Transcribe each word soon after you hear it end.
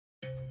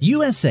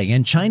USA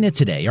and China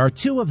today are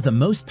two of the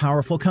most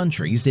powerful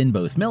countries in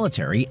both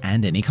military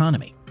and in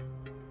economy.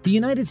 The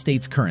United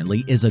States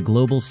currently is a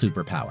global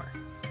superpower,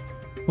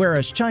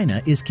 whereas China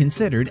is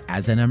considered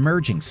as an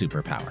emerging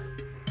superpower.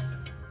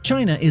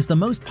 China is the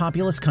most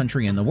populous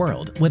country in the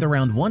world with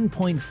around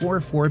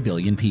 1.44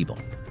 billion people,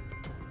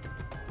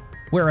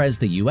 whereas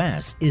the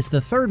US is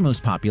the third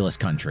most populous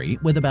country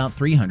with about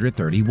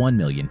 331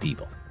 million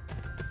people.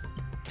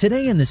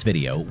 Today in this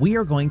video, we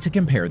are going to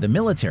compare the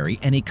military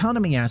and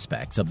economy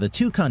aspects of the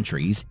two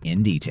countries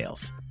in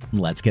details.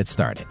 Let's get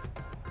started.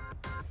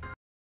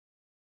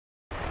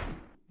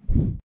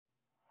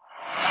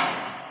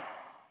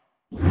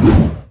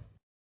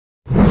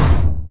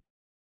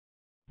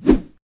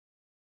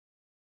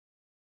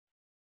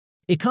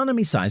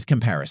 Economy size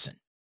comparison.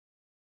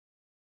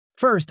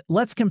 First,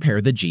 let's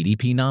compare the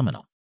GDP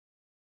nominal.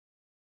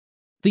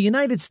 The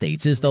United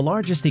States is the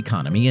largest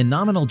economy in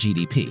nominal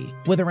GDP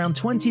with around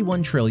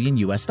 21 trillion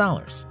US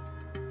dollars,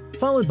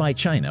 followed by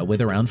China with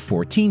around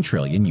 14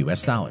 trillion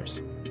US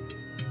dollars.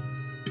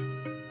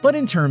 But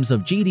in terms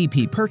of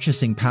GDP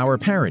purchasing power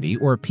parity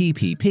or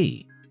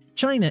PPP,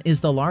 China is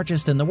the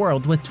largest in the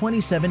world with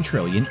 27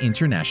 trillion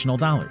international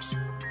dollars.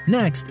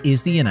 Next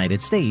is the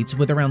United States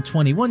with around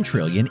 21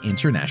 trillion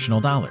international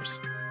dollars.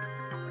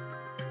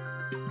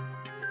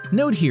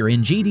 Note here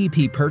in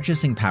GDP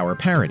purchasing power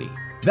parity,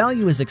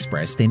 value is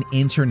expressed in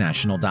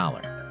international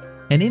dollar.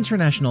 An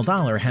international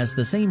dollar has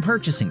the same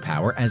purchasing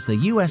power as the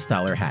US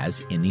dollar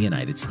has in the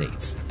United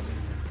States.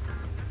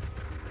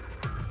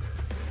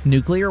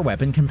 Nuclear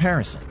weapon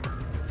comparison.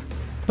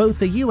 Both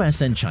the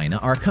US and China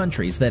are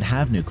countries that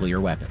have nuclear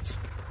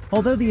weapons.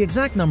 Although the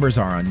exact numbers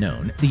are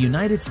unknown, the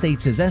United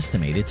States is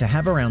estimated to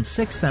have around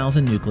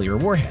 6,000 nuclear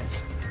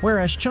warheads,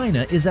 whereas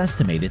China is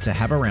estimated to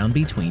have around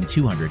between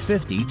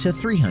 250 to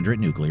 300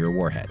 nuclear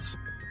warheads.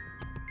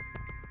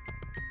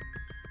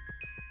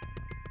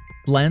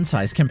 Land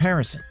size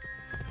comparison.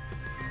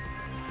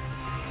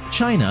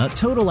 China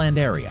total land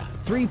area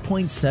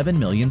 3.7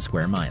 million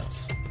square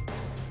miles.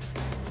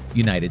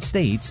 United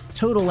States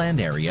total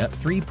land area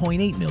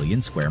 3.8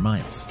 million square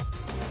miles.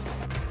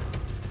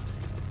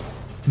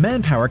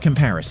 Manpower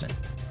comparison.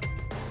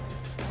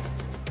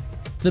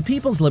 The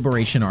People's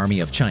Liberation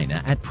Army of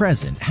China at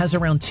present has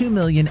around 2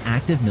 million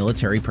active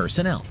military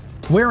personnel,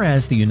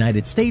 whereas the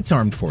United States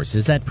Armed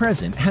Forces at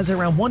present has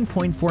around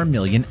 1.4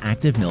 million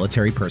active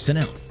military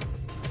personnel.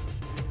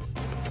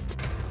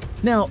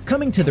 Now,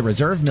 coming to the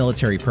reserve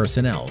military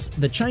personnel,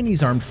 the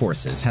Chinese Armed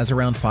Forces has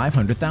around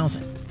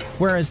 500,000,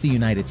 whereas the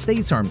United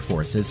States Armed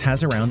Forces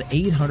has around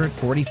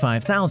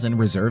 845,000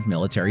 reserve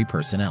military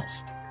personnel.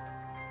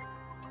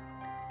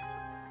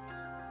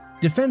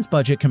 Defense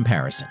budget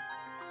comparison.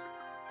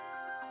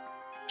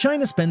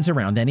 China spends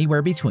around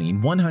anywhere between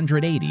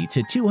 180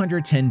 to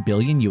 210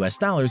 billion US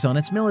dollars on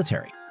its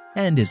military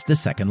and is the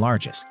second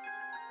largest,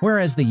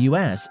 whereas the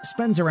US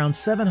spends around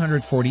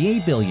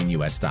 748 billion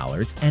US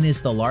dollars and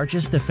is the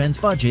largest defense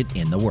budget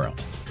in the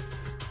world.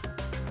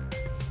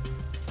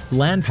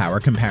 Land power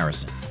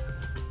comparison.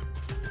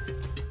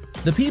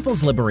 The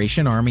People's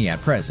Liberation Army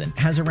at present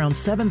has around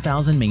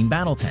 7,000 main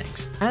battle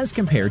tanks, as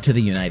compared to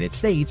the United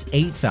States'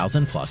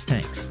 8,000 plus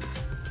tanks.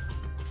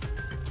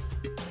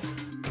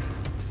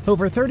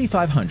 Over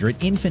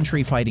 3,500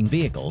 infantry fighting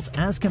vehicles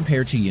as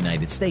compared to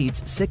United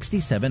States'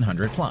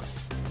 6,700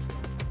 plus.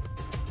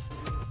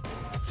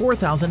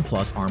 4,000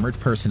 plus armored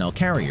personnel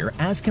carrier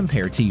as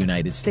compared to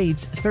United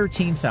States'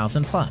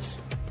 13,000 plus.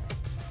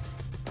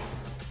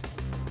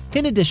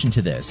 In addition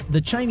to this,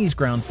 the Chinese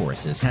ground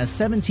forces has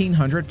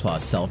 1,700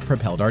 plus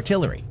self-propelled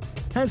artillery,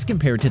 as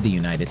compared to the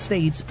United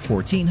States'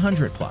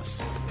 1,400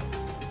 plus.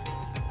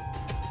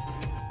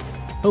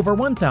 Over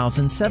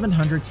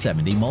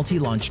 1,770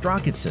 multi-launched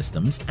rocket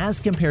systems as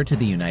compared to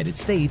the United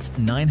States'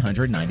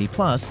 990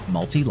 plus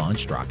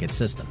multi-launched rocket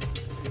system.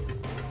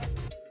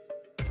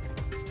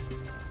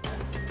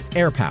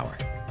 Air power.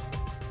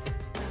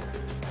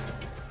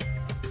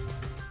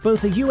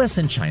 Both the US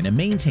and China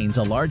maintains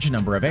a large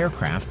number of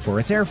aircraft for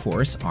its Air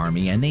Force,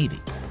 Army, and Navy.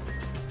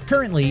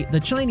 Currently, the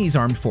Chinese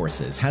Armed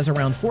Forces has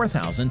around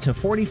 4,000 to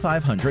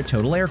 4,500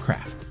 total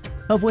aircraft,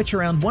 of which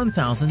around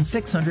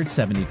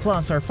 1,670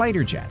 plus are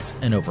fighter jets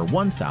and over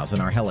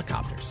 1,000 are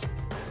helicopters.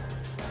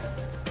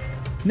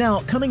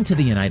 Now, coming to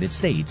the United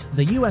States,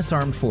 the US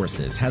Armed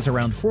Forces has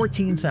around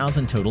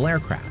 14,000 total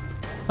aircraft,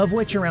 of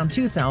which around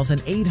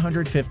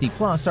 2,850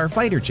 plus are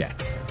fighter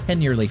jets and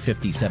nearly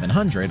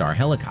 5,700 are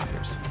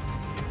helicopters.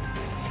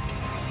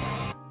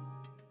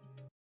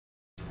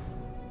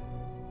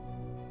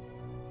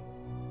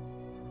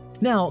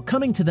 Now,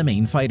 coming to the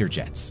main fighter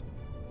jets.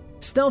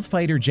 Stealth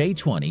fighter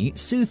J-20,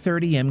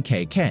 Su-30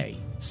 MKK,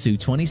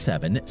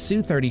 Su-27,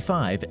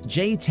 Su-35,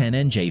 J-10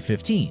 and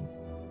J-15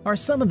 are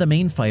some of the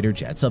main fighter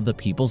jets of the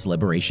People's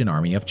Liberation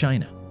Army of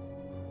China.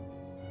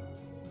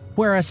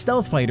 Whereas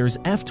stealth fighters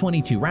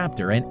F-22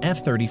 Raptor and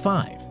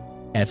F-35,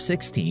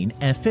 F-16,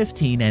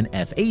 F-15 and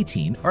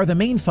F-18 are the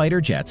main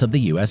fighter jets of the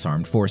US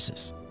Armed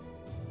Forces.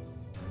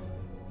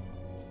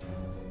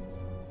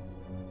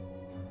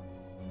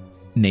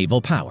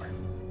 Naval power.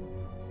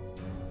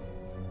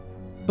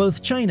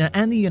 Both China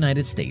and the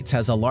United States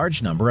has a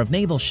large number of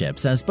naval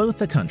ships, as both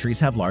the countries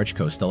have large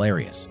coastal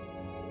areas.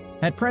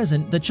 At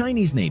present, the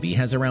Chinese Navy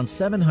has around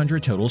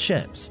 700 total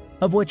ships,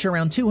 of which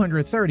around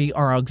 230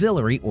 are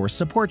auxiliary or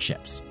support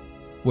ships,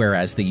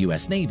 whereas the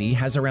U.S. Navy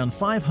has around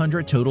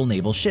 500 total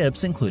naval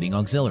ships including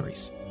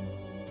auxiliaries.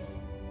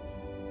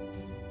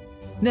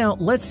 Now,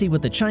 let's see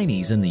what the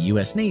Chinese and the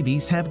U.S.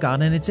 Navies have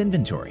got in its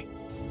inventory.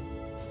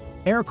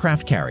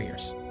 Aircraft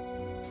carriers.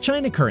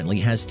 China currently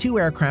has 2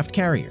 aircraft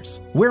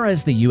carriers,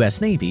 whereas the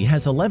U.S. Navy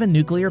has 11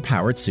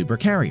 nuclear-powered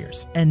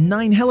supercarriers and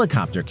 9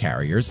 helicopter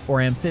carriers or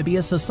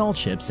amphibious assault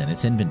ships in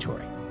its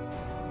inventory.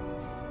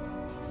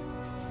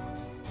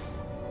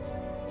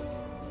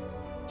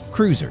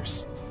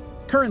 Cruisers.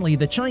 Currently,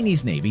 the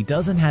Chinese Navy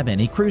doesn't have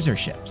any cruiser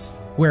ships,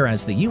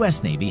 whereas the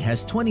U.S. Navy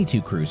has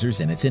 22 cruisers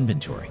in its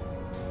inventory.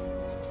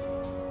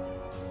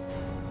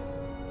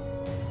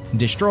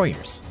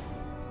 Destroyers.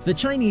 The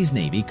Chinese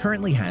Navy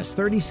currently has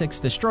 36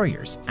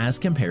 destroyers as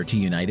compared to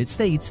United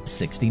States'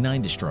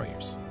 69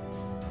 destroyers.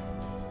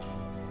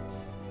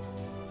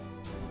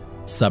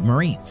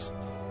 Submarines.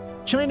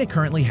 China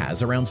currently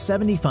has around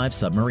 75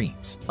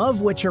 submarines, of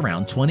which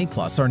around 20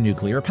 plus are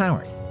nuclear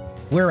powered,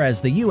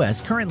 whereas the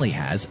US currently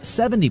has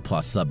 70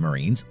 plus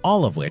submarines,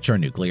 all of which are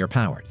nuclear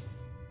powered.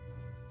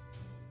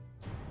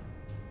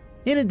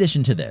 In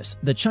addition to this,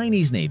 the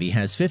Chinese Navy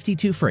has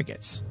 52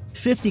 frigates,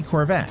 50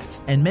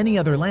 corvettes, and many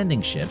other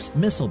landing ships,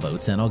 missile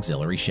boats, and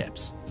auxiliary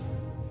ships.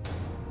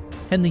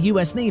 And the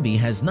U.S. Navy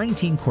has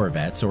 19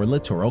 corvettes or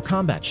littoral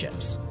combat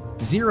ships,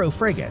 0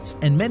 frigates,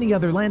 and many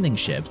other landing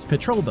ships,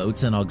 patrol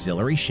boats, and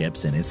auxiliary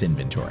ships in its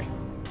inventory.